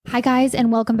Hi guys,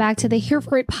 and welcome back to the Here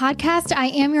For It podcast. I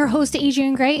am your host,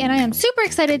 Adrienne Gray, and I am super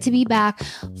excited to be back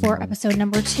for episode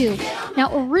number 2.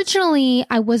 Now, originally,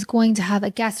 I was going to have a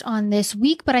guest on this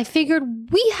week, but I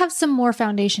figured we have some more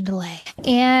foundation to lay.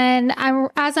 And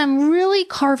as I'm really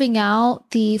carving out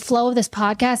the flow of this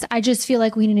podcast, I just feel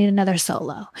like we need another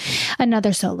solo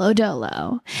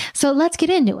dolo. So let's get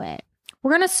into it.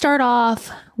 We're going to start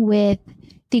off with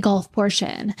the golf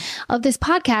portion of this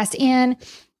podcast, and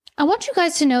I want you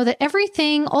guys to know that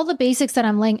everything, all the basics that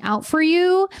I'm laying out for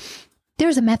you,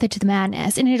 there's a method to the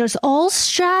madness, and it is all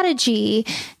strategy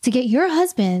to get your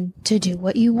husband to do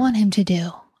what you want him to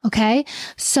do. Okay.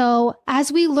 So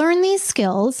as we learn these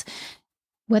skills,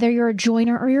 whether you're a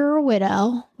joiner or you're a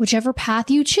widow, whichever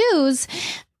path you choose,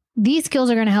 these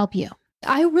skills are going to help you.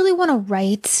 I really want to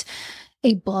write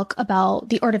a book about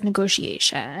the art of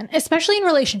negotiation, especially in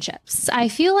relationships. I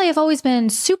feel I have always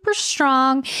been super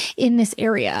strong in this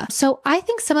area. So I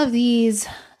think some of these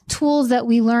tools that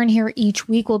we learn here each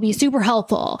week will be super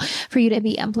helpful for you to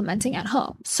be implementing at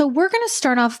home. So we're going to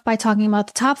start off by talking about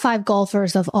the top 5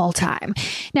 golfers of all time.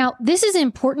 Now, this is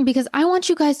important because I want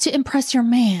you guys to impress your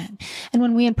man. And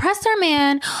when we impress our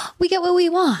man, we get what we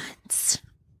want.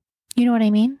 You know what I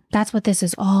mean? That's what this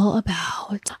is all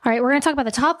about. All right, we're going to talk about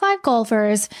the top 5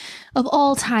 golfers of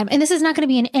all time. And this is not going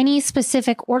to be in any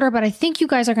specific order, but I think you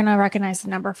guys are going to recognize the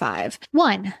number 5.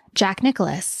 1, Jack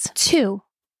Nicklaus. 2,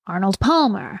 Arnold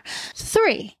Palmer.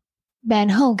 3, Ben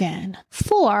Hogan.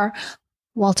 4,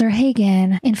 Walter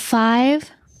Hagen. And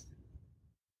 5,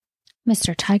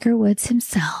 Mr. Tiger Woods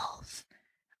himself.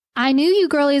 I knew you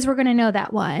girlies were going to know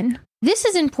that one. This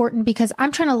is important because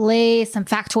I'm trying to lay some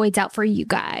factoids out for you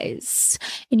guys.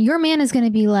 And your man is going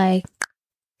to be like,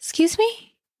 excuse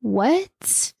me?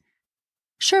 What?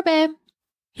 Sure, babe.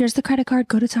 Here's the credit card.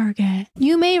 Go to Target.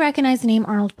 You may recognize the name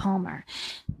Arnold Palmer.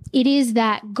 It is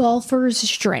that golfer's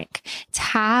drink. It's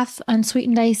half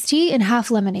unsweetened iced tea and half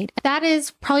lemonade. That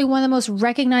is probably one of the most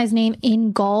recognized names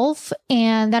in golf.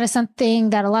 And that is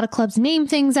something that a lot of clubs name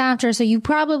things after. So you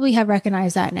probably have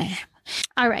recognized that name.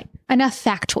 All right, enough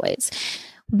factoids.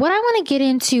 What I want to get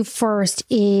into first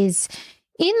is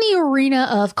in the arena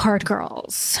of cart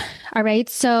girls. All right,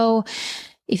 so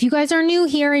if you guys are new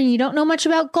here and you don't know much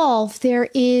about golf, there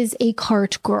is a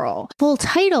cart girl. Full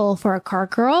title for a cart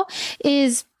girl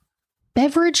is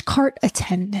beverage cart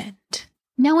attendant.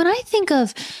 Now, when I think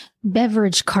of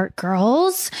beverage cart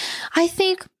girls, I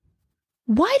think,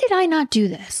 why did I not do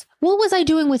this? What was I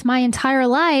doing with my entire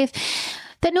life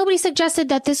that nobody suggested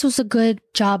that this was a good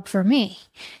job for me?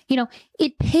 You know,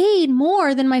 it paid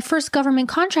more than my first government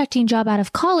contracting job out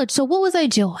of college. So what was I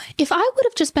doing? If I would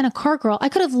have just been a car girl, I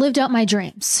could have lived out my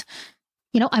dreams.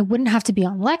 You know, I wouldn't have to be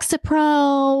on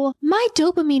Lexapro. My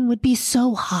dopamine would be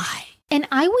so high. And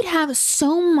I would have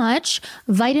so much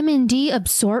vitamin D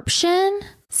absorption.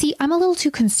 See, I'm a little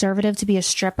too conservative to be a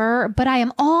stripper, but I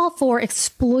am all for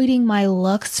exploiting my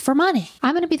looks for money.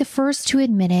 I'm going to be the first to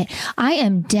admit it. I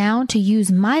am down to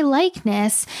use my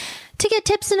likeness to get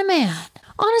tips in a man.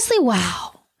 Honestly,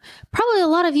 wow. Probably a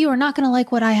lot of you are not going to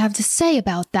like what I have to say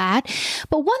about that.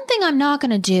 But one thing I'm not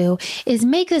going to do is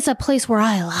make this a place where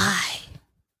I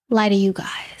lie to you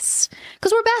guys,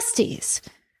 because we're besties.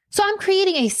 So I'm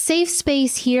creating a safe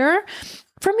space here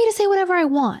for me to say whatever I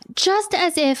want, just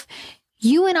as if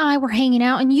you and I were hanging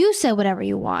out and you said whatever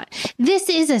you want. This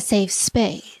is a safe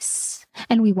space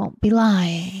and we won't be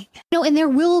lying. No, and there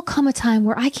will come a time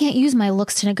where I can't use my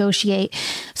looks to negotiate.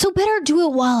 So better do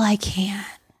it while I can,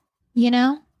 you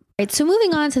know? All right, so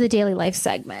moving on to the daily life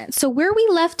segment. So where we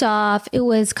left off, it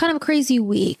was kind of a crazy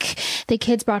week. The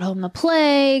kids brought home the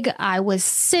plague. I was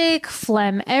sick,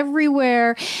 phlegm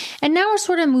everywhere. And now we're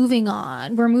sort of moving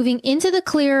on. We're moving into the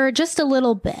clear just a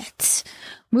little bit,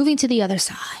 moving to the other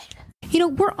side. You know,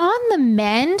 we're on the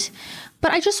mend,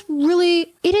 but it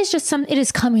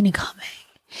is coming and coming.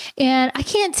 And I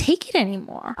can't take it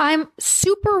anymore. I'm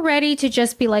super ready to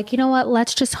just be like, you know what?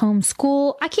 Let's just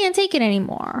homeschool. I can't take it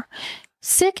anymore.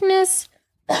 Sickness.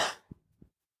 And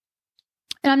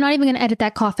I'm not even going to edit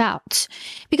that cough out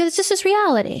because it's just this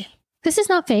reality. This is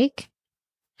not fake.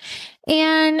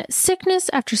 And sickness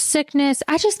after sickness,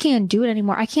 I just can't do it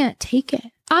anymore. I can't take it.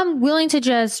 I'm willing to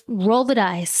just roll the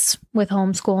dice with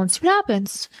homeschool and see what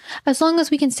happens. As long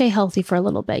as we can stay healthy for a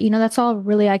little bit. You know, that's all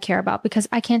really I care about because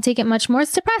I can't take it much more.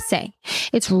 It's depressing.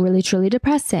 It's really, truly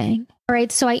depressing. All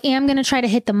right, so I am going to try to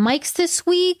hit the mics this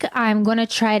week. I'm going to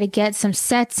try to get some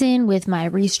sets in with my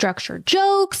restructured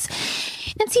jokes.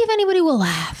 and see if anybody will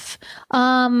laugh.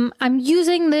 I'm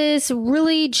using this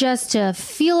really just to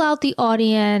feel out the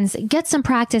audience, get some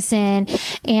practice in,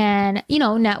 and,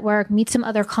 network, meet some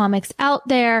other comics out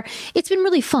there. It's been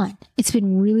really fun. It's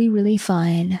been really, really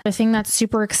fun. The thing that's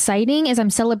super exciting is I'm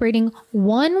celebrating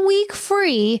 1 week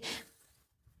free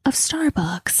of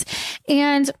Starbucks.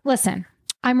 And listen,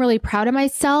 I'm really proud of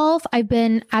myself.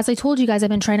 As I told you guys, I've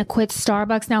been trying to quit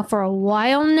Starbucks now for a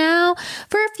while now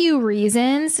for a few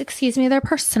reasons. Excuse me, they're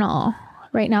personal.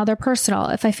 Right now, they're personal.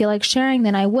 If I feel like sharing,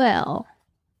 then I will.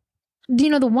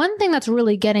 The one thing that's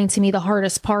really getting to me, the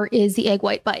hardest part, is the egg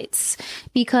white bites.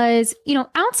 Because,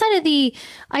 outside of the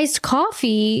iced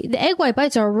coffee, the egg white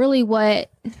bites are really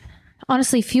what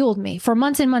honestly fueled me for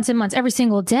months and months and months. Every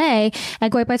single day,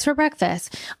 egg white bites for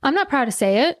breakfast. I'm not proud to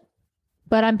say it,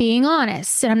 but I'm being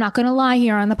honest, and I'm not going to lie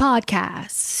here on the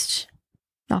podcast.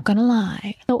 Not going to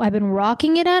lie. So I've been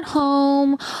rocking it at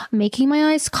home, making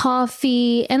my iced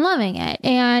coffee and loving it.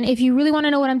 And if you really want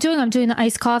to know what I'm doing the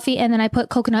iced coffee and then I put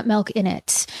coconut milk in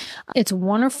it. It's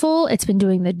wonderful. It's been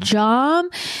doing the job.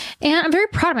 And I'm very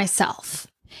proud of myself.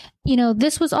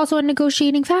 This was also a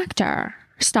negotiating factor.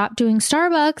 Stop doing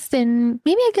Starbucks, then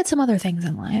maybe I get some other things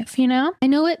in life, I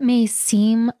know it may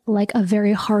seem like a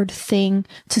very hard thing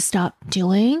to stop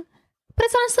doing, but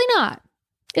it's honestly not.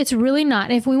 It's really not.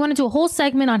 If we want to do a whole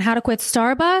segment on how to quit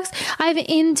Starbucks, I have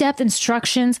in-depth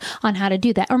instructions on how to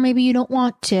do that. Or maybe you don't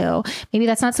want to. Maybe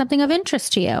that's not something of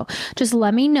interest to you. Just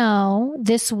let me know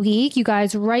this week. You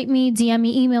guys write me, DM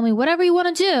me, email me, whatever you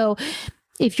want to do.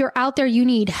 If you're out there, you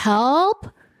need help,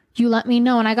 you let me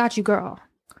know and I got you, girl.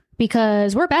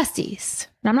 Because we're besties.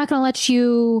 And I'm not going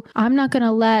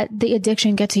to let the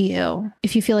addiction get to you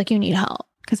if you feel like you need help,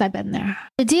 because I've been there.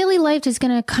 The daily life is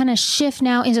going to kind of shift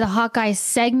now into the hot guy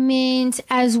segment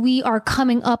as we are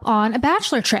coming up on a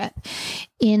bachelor trip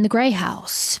in the Gray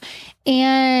House.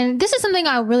 And this is something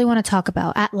I really want to talk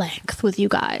about at length with you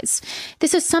guys.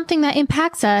 This is something that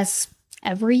impacts us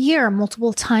every year,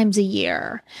 multiple times a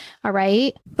year. All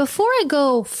right. Before I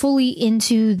go fully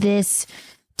into this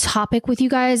topic with you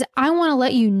guys, I want to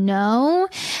let you know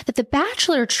that the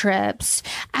bachelor trips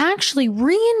actually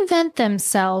reinvent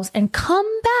themselves and come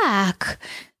back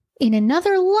in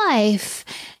another life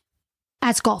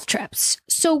as golf trips.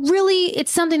 So really,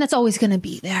 it's something that's always going to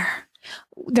be there.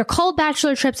 They're called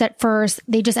bachelor trips at first.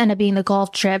 They just end up being the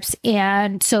golf trips.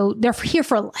 And so they're here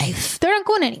for life. They're not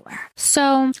going anywhere.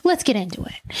 So let's get into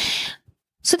it.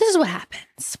 So this is what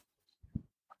happens.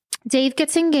 Dave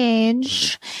gets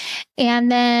engaged,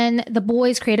 and then the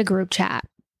boys create a group chat.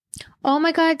 Oh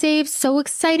my God, Dave, so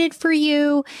excited for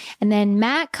you. And then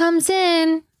Matt comes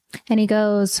in and he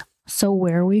goes, so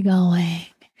where are we going?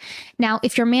 Now,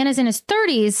 if your man is in his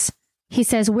 30s, he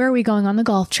says, where are we going on the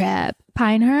golf trip?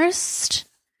 Pinehurst.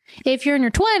 If you're in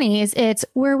your 20s, it's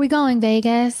where are we going,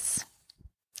 Vegas?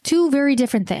 Two very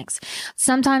different things.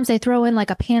 Sometimes they throw in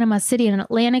like a Panama City and an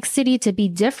Atlantic City to be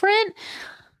different,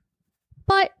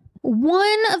 but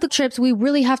one of the trips we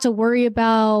really have to worry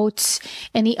about,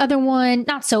 and the other one,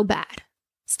 not so bad.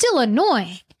 Still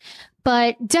annoying,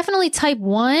 but definitely type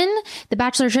 1, the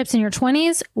bachelor trips in your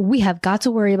 20s, we have got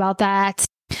to worry about that.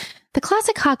 The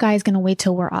classic hot guy is going to wait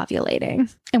till we're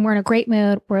ovulating, and we're in a great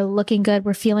mood, we're looking good,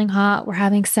 we're feeling hot, we're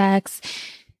having sex,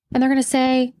 and they're going to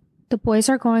say, the boys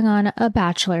are going on a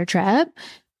bachelor trip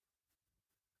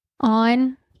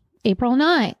on April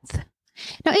 9th.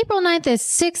 Now, April 9th is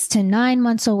 6 to 9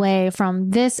 months away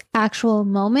from this actual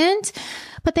moment,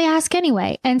 but they ask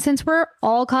anyway. And since we're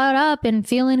all caught up and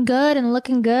feeling good and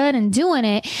looking good and doing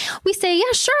it, we say,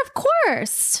 yeah, sure, of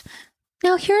course.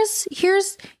 Now, here's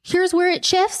where it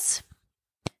shifts.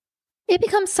 It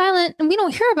becomes silent, and we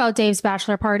don't hear about Dave's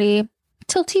bachelor party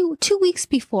till two weeks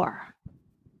before.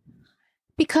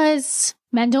 Because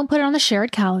men don't put it on the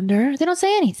shared calendar. They don't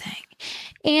say anything.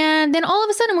 And then all of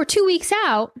a sudden, we're 2 weeks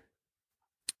out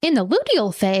in the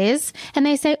luteal phase, and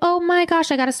they say, oh my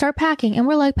gosh, I got to start packing. And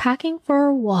we're like, packing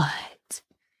for what?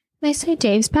 They say,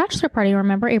 Dave's bachelor party.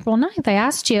 Remember April 9th? I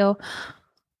asked you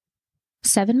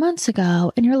 7 months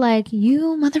ago. And you're like,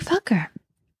 you motherfucker.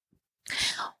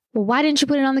 Well, why didn't you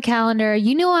put it on the calendar?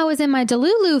 You knew I was in my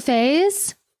Delulu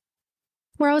phase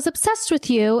where I was obsessed with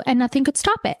you and nothing could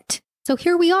stop it. So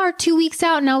here we are 2 weeks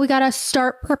out. Now we got to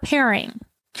start preparing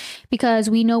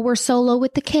because we know we're solo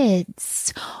with the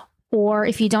kids. Or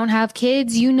if you don't have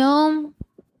kids, you're going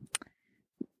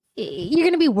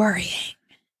to be worrying.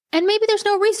 And maybe there's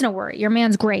no reason to worry. Your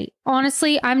man's great.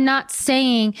 Honestly, I'm not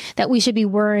saying that we should be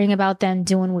worrying about them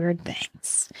doing weird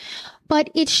things.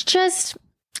 But it's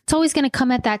always going to come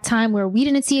at that time where we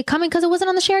didn't see it coming because it wasn't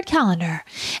on the shared calendar.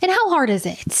 And how hard is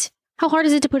it? How hard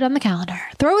is it to put it on the calendar?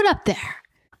 Throw it up there.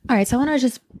 All right, so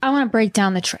I want to break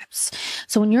down the trips.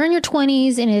 So when you're in your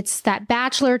 20s and it's that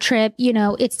bachelor trip,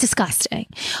 it's disgusting.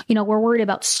 We're worried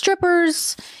about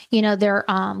strippers, they're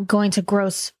going to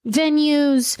gross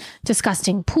venues,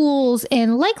 disgusting pools,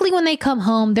 and likely when they come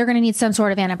home, they're going to need some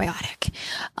sort of antibiotic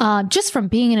just from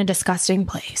being in a disgusting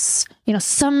place.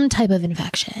 Some type of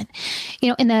infection.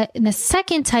 And the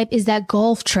second type is that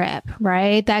golf trip,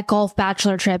 right? That golf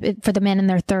bachelor trip for the men in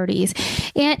their 30s.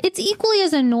 And it's equally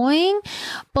as annoying,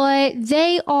 but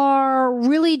they are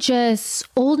really just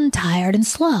old and tired and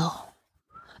slow.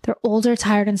 They're older,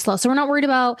 tired, and slow. So we're not worried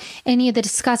about any of the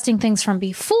disgusting things from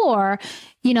before.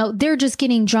 They're just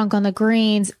getting drunk on the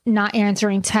greens, not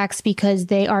answering texts because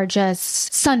they are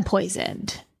just sun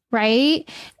poisoned. Right?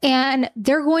 And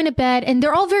they're going to bed and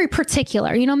they're all very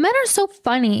particular. Men are so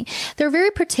funny. They're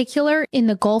very particular in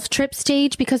the golf trip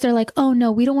stage because they're like, oh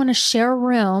no, we don't want to share a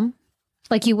room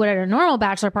like you would at a normal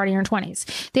bachelor party in your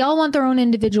 20s. They all want their own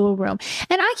individual room.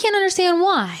 And I can't understand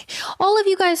why. All of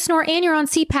you guys snore and you're on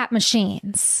CPAP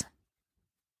machines.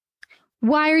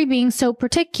 Why are you being so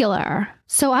particular?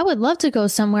 So I would love to go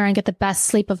somewhere and get the best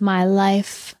sleep of my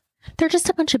life. They're just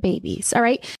a bunch of babies, all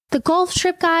right? The golf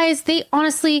trip guys, they're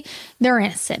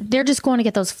innocent. They're just going to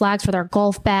get those flags for their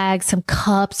golf bags, some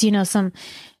cups, some,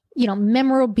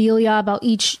 memorabilia about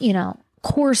each,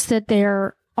 course that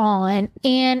they're on.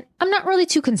 And I'm not really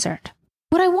too concerned.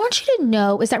 What I want you to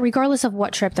know is that regardless of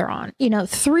what trip they're on,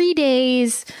 3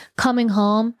 days coming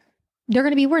home, they're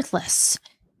going to be worthless.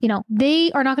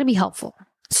 They are not going to be helpful.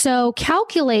 So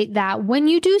calculate that when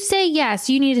you do say yes,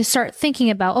 you need to start thinking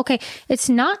about, okay, it's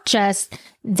not just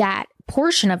that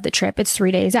portion of the trip. It's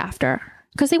 3 days after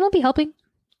because they won't be helping.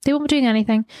 They won't be doing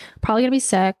anything. Probably going to be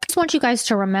sick. I just want you guys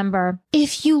to remember,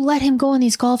 if you let him go on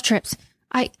these golf trips,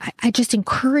 I just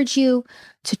encourage you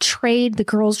to trade the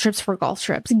girls' trips for golf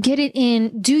trips. Get it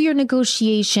in, do your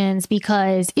negotiations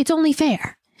because it's only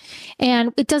fair.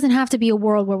 And it doesn't have to be a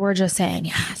world where we're just saying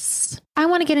yes. I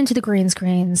want to get into the greens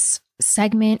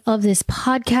segment of this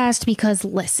podcast because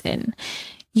listen,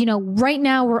 right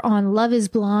now we're on Love is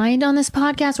Blind on this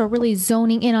podcast. We're really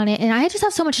zoning in on it. And I just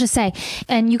have so much to say.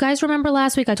 And you guys remember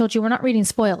last week, I told you we're not reading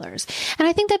spoilers. And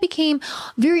I think that became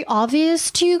very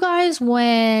obvious to you guys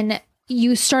when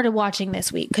you started watching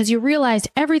this week because you realized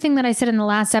everything that I said in the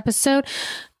last episode,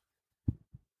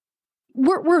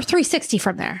 we're 360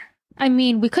 from there. I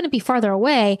mean, we couldn't be farther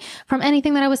away from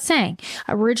anything that I was saying.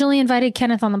 I originally invited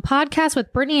Kenneth on the podcast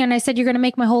with Brittany, and I said, you're going to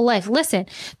make my whole life. Listen,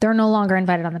 they're no longer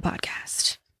invited on the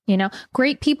podcast.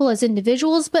 Great people as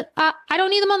individuals, but I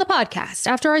don't need them on the podcast.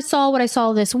 After I saw what I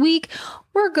saw this week,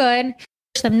 we're good.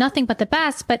 Wish them nothing but the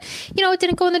best, but it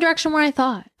didn't go in the direction where I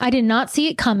thought. I did not see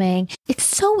it coming. It's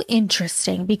so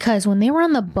interesting because when they were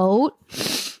on the boat,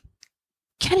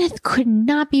 Kenneth could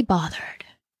not be bothered.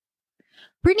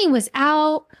 Brittany was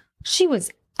out. She was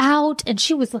out and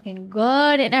she was looking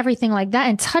good and everything like that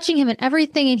and touching him and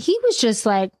everything. And he was just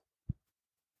like,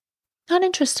 not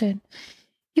interested.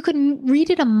 You could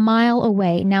read it a mile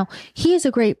away. Now, he is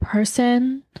a great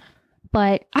person,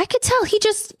 but I could tell he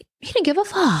didn't give a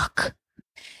fuck.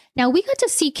 Now, we got to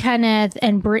see Kenneth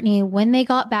and Brittany when they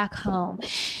got back home.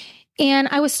 And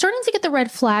I was starting to get the red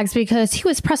flags because he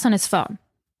was pressed on his phone.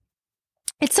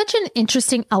 It's such an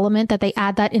interesting element that they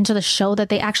add that into the show, that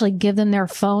they actually give them their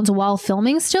phones while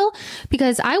filming still,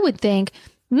 because I would think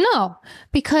no,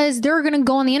 because they're going to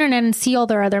go on the internet and see all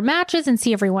their other matches and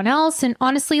see everyone else. And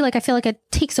honestly, I feel like it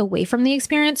takes away from the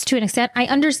experience to an extent. I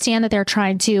understand that they're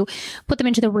trying to put them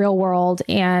into the real world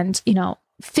and,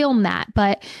 film that.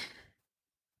 But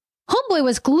Homeboy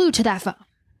was glued to that phone.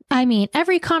 I mean,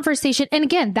 every conversation. And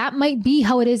again, that might be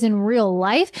how it is in real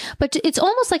life, but it's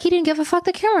almost like he didn't give a fuck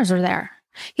the cameras were there.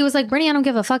 He was like, Brittany, I don't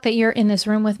give a fuck that you're in this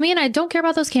room with me and I don't care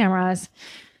about those cameras.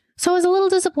 So I was a little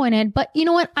disappointed, but you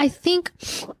know what? I think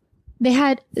they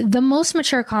had the most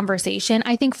mature conversation.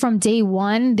 I think from day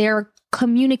one, their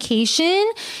communication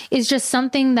is just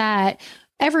something that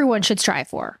everyone should strive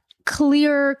for.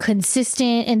 Clear,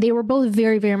 consistent, and they were both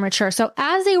very, very mature. So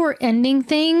as they were ending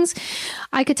things,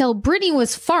 I could tell Brittany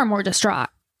was far more distraught.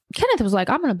 Kenneth was like,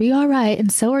 I'm going to be all right.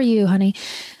 And so are you, honey.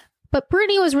 But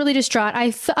Brittany was really distraught.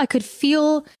 I could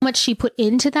feel how much she put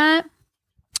into that.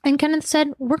 And Kenneth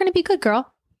said, we're going to be good,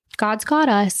 girl. God's got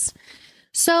us.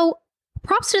 So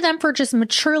props to them for just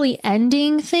maturely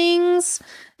ending things.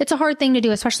 It's a hard thing to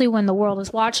do, especially when the world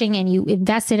is watching and you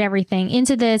invested everything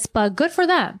into this, but good for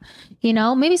them.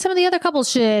 Maybe some of the other couples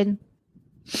should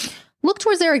look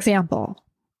towards their example,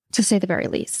 to say the very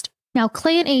least. Now,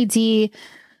 Clay and AD,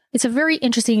 it's a very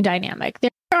interesting dynamic.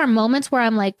 There are moments where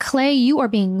I'm like, Clay, you are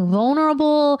being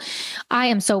vulnerable. I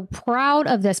am so proud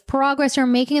of this progress you're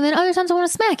making. And then other times I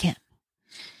want to smack him.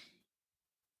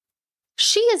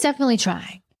 she is definitely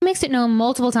trying. He makes it known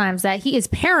multiple times that he is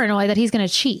paranoid that he's going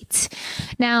to cheat.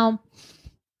 Now,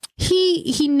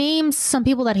 he names some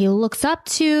people that he looks up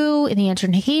to in the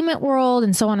entertainment world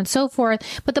and so on and so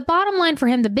forth. But the bottom line for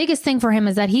him, the biggest thing for him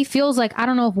is that he feels like, I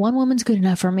don't know if one woman's good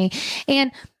enough for me.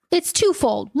 And it's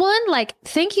twofold. One, like,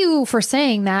 thank you for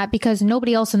saying that because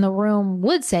nobody else in the room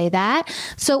would say that.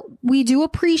 So we do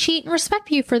appreciate and respect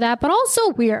you for that, but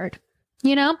also weird,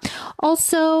 you know?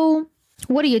 Also,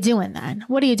 what are you doing then?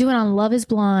 What are you doing on Love is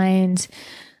Blind?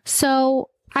 So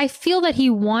I feel that he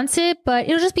wants it, but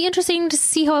it'll just be interesting to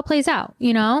see how it plays out,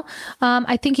 you know?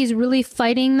 I think he's really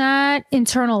fighting that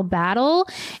internal battle.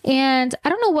 And I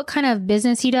don't know what kind of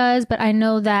business he does, but I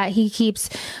know that he keeps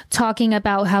talking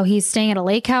about how he's staying at a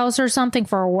lake house or something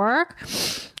for work.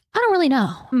 I don't really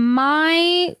know.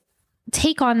 My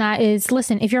take on that is,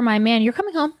 listen, if you're my man, you're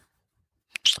coming home.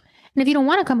 And if you don't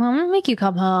want to come home, I'll make you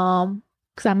come home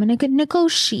because I'm going to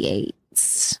negotiate.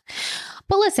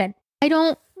 But listen, I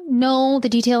don't know the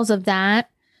details of that,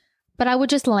 but I would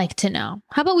just like to know.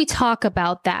 How about we talk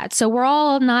about that so we're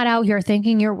all not out here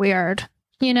thinking you're weird,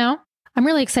 you know? I'm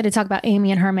really excited to talk about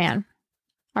Amy and her man,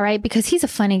 all right? Because he's a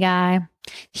funny guy.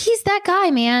 He's that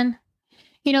guy, man.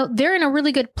 You know, they're in a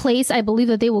really good place. I believe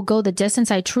that they will go the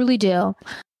distance. I truly do.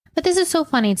 But this is so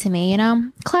funny to me, you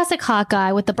know? Classic hot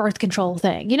guy with the birth control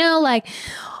thing, you know? Like,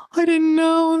 I didn't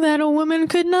know that a woman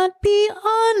could not be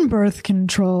on birth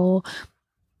control.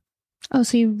 Oh,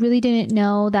 so you really didn't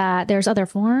know that there's other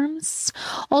forms?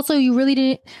 Also, you really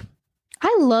didn't...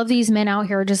 I love these men out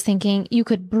here just thinking you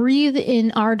could breathe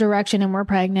in our direction and we're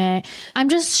pregnant. I'm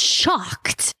just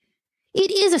shocked. It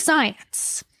is a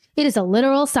science. It is a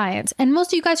literal science. And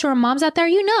most of you guys who are moms out there,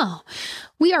 you know,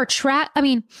 we are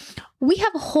we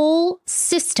have a whole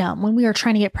system when we are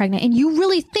trying to get pregnant. And you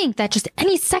really think that just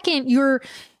any second you're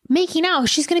making out,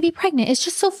 she's going to be pregnant. It's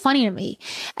just so funny to me.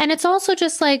 And it's also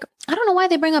just like, I don't know why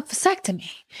they bring up vasectomy.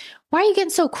 Why are you getting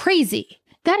so crazy?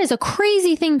 That is a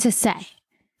crazy thing to say.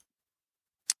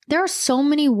 There are so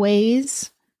many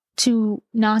ways to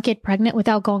not get pregnant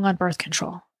without going on birth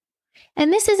control.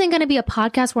 And this isn't going to be a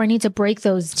podcast where I need to break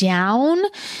those down.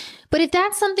 But if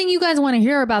that's something you guys want to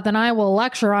hear about, then I will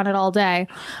lecture on it all day.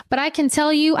 But I can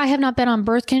tell you, I have not been on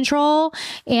birth control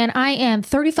and I am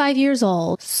 35 years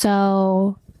old.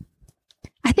 So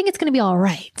I think it's going to be all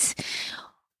right.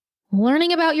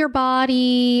 Learning about your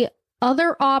body,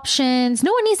 other options.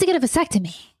 No one needs to get a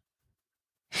vasectomy.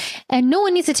 And no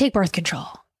one needs to take birth control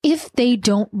if they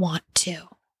don't want to.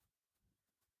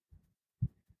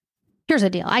 Here's the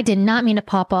deal. I did not mean to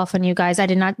pop off on you guys. I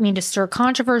did not mean to stir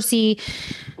controversy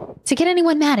to get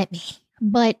anyone mad at me.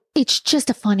 But it's just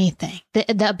a funny thing.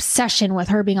 The obsession with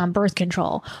her being on birth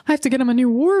control. I have to get him a new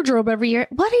wardrobe every year.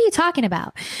 What are you talking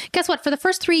about? Guess what? For the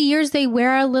first 3 years, they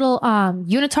wear little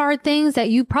unitard things that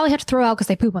you probably have to throw out because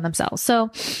they poop on themselves.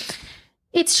 So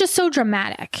it's just so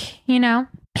dramatic, you know?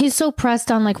 He's so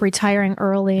pressed on like retiring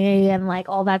early and like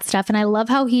all that stuff. And I love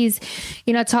how he's,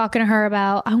 you know, talking to her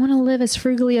about, I want to live as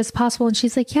frugally as possible. And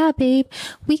she's like, yeah, babe,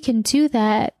 we can do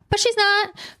that. But she's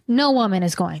not. No woman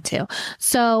is going to.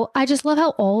 So I just love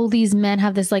how all these men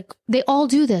have this, like, they all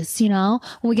do this, you know,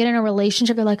 when we get in a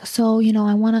relationship, they're like, so, you know,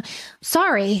 I want to,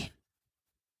 sorry.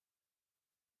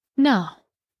 No.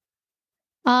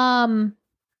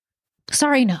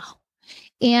 Sorry, no.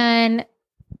 And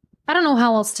I don't know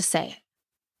how else to say it.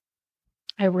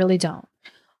 I really don't.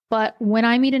 But when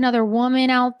I meet another woman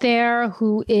out there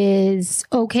who is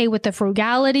okay with the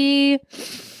frugality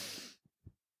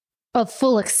of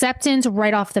full acceptance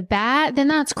right off the bat, then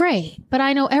that's great. But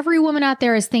I know every woman out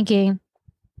there is thinking,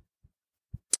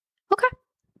 okay,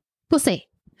 we'll see.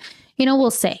 You know,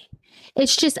 we'll see.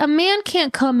 It's just a man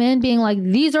can't come in being like,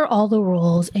 these are all the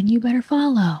rules and you better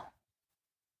follow.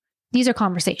 These are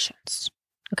conversations.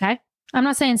 Okay. I'm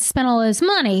not saying spend all this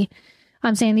money.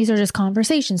 I'm saying these are just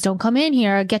conversations. Don't come in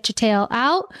here, get your tail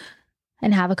out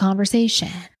and have a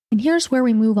conversation. And here's where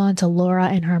we move on to Laura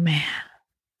and her man.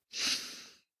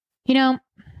 You know,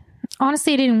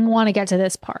 honestly, I didn't want to get to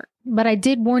this part, but I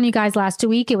did warn you guys last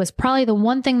week. It was probably the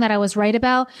one thing that I was right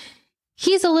about.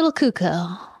 He's a little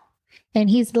cuckoo and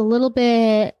he's a little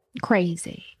bit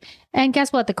crazy. And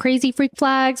guess what? The crazy freak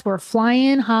flags were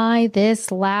flying high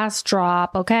this last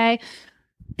drop. Okay.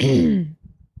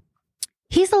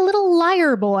 He's a little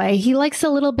liar boy. He likes a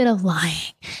little bit of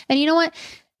lying. And you know what?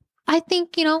 I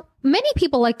think, you know, many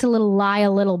people like to lie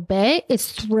a little bit.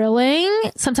 It's thrilling.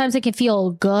 Sometimes it can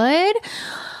feel good.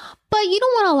 But you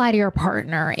don't want to lie to your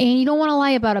partner. And you don't want to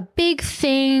lie about a big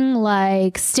thing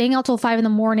like staying out till 5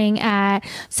 a.m. at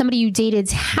somebody you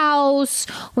dated's house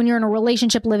when you're in a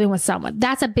relationship living with someone.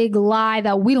 That's a big lie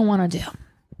that we don't want to do.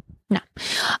 No.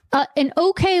 An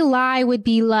okay lie would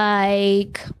be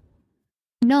like,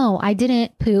 no, I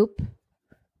didn't poop.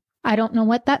 I don't know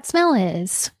what that smell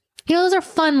is. Those are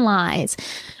fun lies.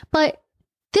 But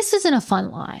this isn't a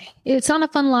fun lie. It's not a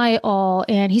fun lie at all.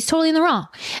 And he's totally in the wrong.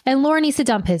 And Laura needs to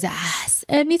dump his ass.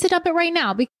 And needs to dump it right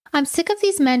now. Because I'm sick of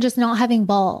these men just not having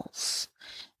balls.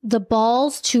 The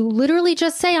balls to literally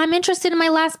just say, I'm interested in my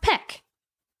last pick.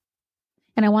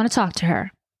 And I want to talk to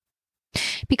her.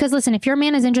 Because listen, if your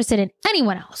man is interested in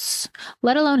anyone else,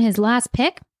 let alone his last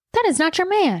pick, that is not your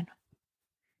man.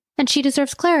 And she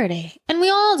deserves clarity. And we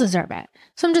all deserve it.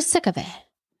 So I'm just sick of it.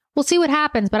 We'll see what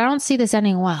happens, but I don't see this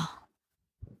ending well.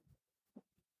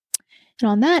 And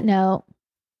on that note,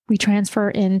 we transfer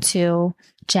into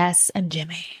Jess and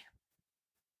Jimmy.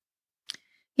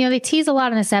 They tease a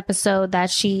lot in this episode that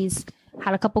she's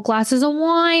had a couple glasses of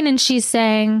wine and she's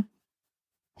saying,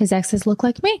 his exes look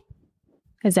like me.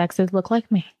 His exes look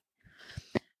like me.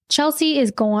 Chelsea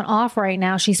is going off right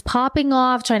now. She's popping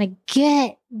off, trying to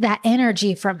get that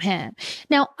energy from him.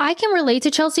 Now, I can relate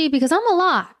to Chelsea because I'm a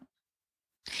lot.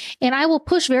 And I will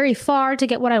push very far to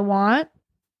get what I want.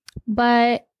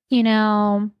 But,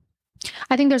 I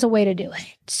think there's a way to do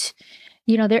it.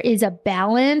 There is a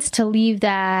balance to leave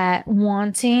that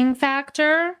wanting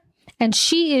factor. And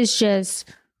she is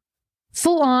just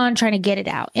full on trying to get it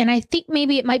out. And I think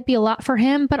maybe it might be a lot for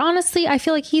him. But honestly, I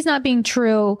feel like he's not being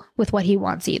true with what he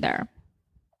wants either.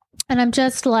 And I'm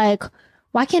just like,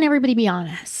 why can't everybody be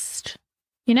honest?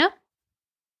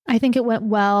 I think it went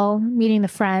well meeting the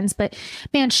friends. But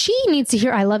man, she needs to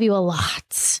hear I love you a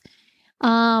lot.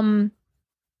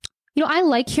 I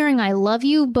like hearing I love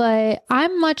you, but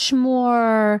I'm much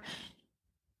more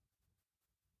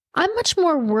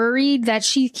worried that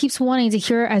she keeps wanting to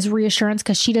hear it as reassurance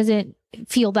because she doesn't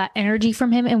feel that energy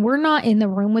from him. And we're not in the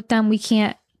room with them. We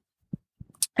can't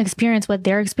experience what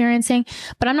they're experiencing,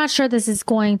 but I'm not sure this is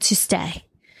going to stay.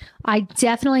 I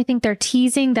definitely think they're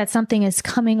teasing that something is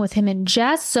coming with him and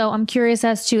Jess. So I'm curious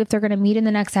as to if they're going to meet in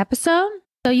the next episode.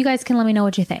 So you guys can let me know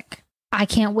what you think. I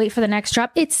can't wait for the next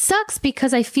drop. It sucks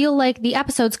because I feel like the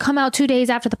episodes come out 2 days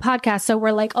after the podcast. So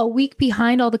we're like a week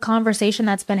behind all the conversation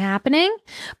that's been happening,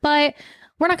 but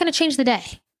we're not going to change the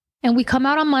day. And we come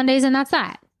out on Mondays and that's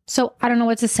that. So I don't know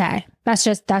what to say. That's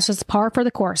just par for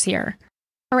the course here.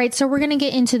 All right. So we're going to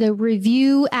get into the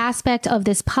review aspect of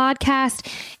this podcast.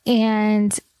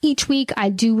 And each week I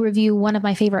do review one of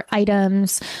my favorite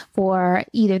items for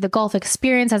either the golf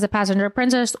experience as a passenger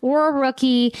princess or a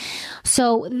rookie.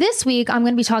 So this week I'm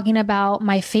going to be talking about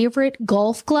my favorite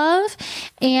golf glove.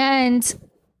 And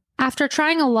after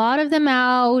trying a lot of them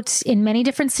out in many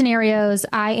different scenarios,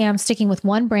 I am sticking with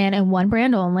one brand and one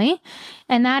brand only.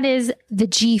 And that is the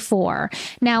G4.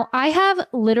 Now I have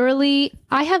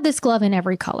this glove in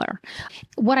every color.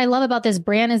 What I love about this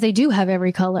brand is they do have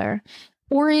every color.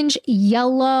 Orange,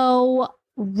 yellow,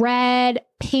 red,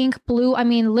 pink, blue. I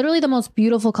mean, literally the most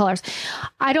beautiful colors.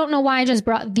 I don't know why I just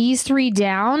brought these 3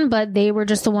 down, but they were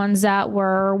just the ones that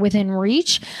were within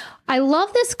reach. I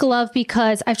love this glove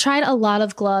because I've tried a lot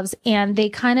of gloves and they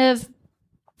kind of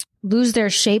lose their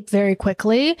shape very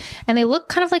quickly. And they look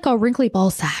kind of like a wrinkly ball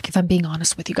sack, if I'm being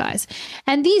honest with you guys.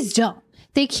 And these don't.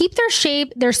 They keep their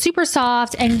shape. They're super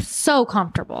soft and so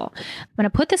comfortable. I'm going to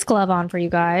put this glove on for you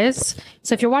guys.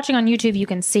 So if you're watching on YouTube, you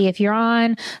can see. If you're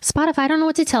on Spotify, I don't know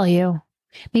what to tell you.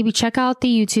 Maybe check out the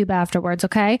YouTube afterwards,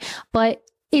 okay? But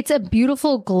it's a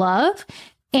beautiful glove.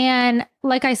 And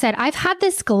like I said, I've had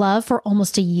this glove for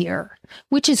almost a year,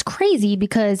 which is crazy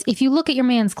because if you look at your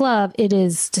man's glove, it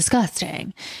is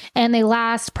disgusting. And they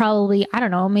last probably, I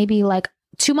don't know, maybe like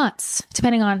 2 months,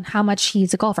 depending on how much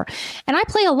he's a golfer. And I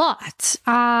play a lot.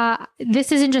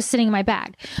 This isn't just sitting in my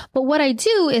bag. But what I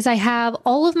do is I have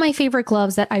all of my favorite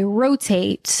gloves that I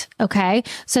rotate, okay,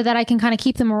 so that I can kind of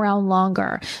keep them around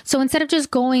longer. So instead of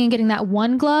just going and getting that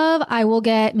one glove, I will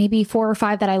get maybe 4 or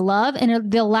 5 that I love,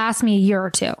 and they'll last me a year or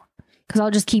 2. Because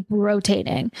I'll just keep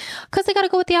rotating because they got to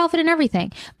go with the outfit and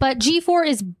everything. But G4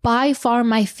 is by far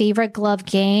my favorite glove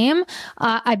game.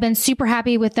 I've been super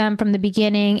happy with them from the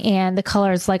beginning, and the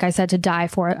colors, like I said, to die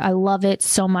for. I love it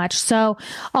so much. So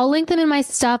I'll link them in my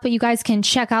stuff, but you guys can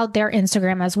check out their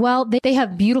Instagram as well. They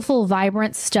have beautiful,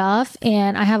 vibrant stuff,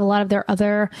 and I have a lot of their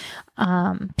other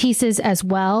pieces as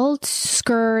well,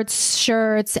 skirts,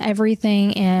 shirts,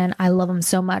 everything. And I love them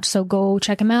so much. So go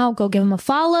check them out. Go give them a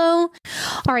follow.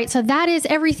 All right. So that is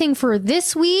everything for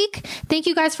this week. Thank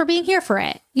you guys for being here for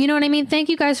it. You know what I mean? Thank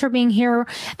you guys for being here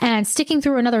and sticking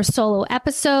through another solo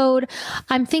episode.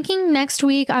 I'm thinking next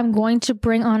week I'm going to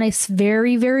bring on a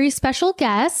very, very special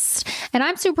guest. And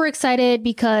I'm super excited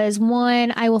because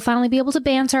 1, I will finally be able to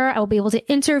banter. I will be able to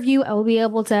interview. I will be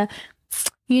able to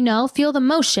feel the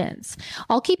motions.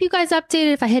 I'll keep you guys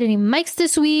updated if I hit any mics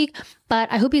this week,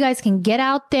 but I hope you guys can get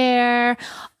out there,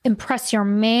 impress your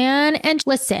man. And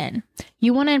listen,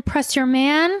 you want to impress your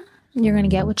man? You're going to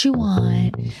get what you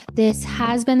want. This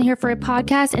has been the Here For It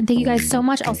podcast. And thank you guys so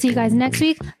much. I'll see you guys next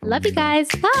week. Love you guys.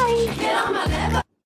 Bye.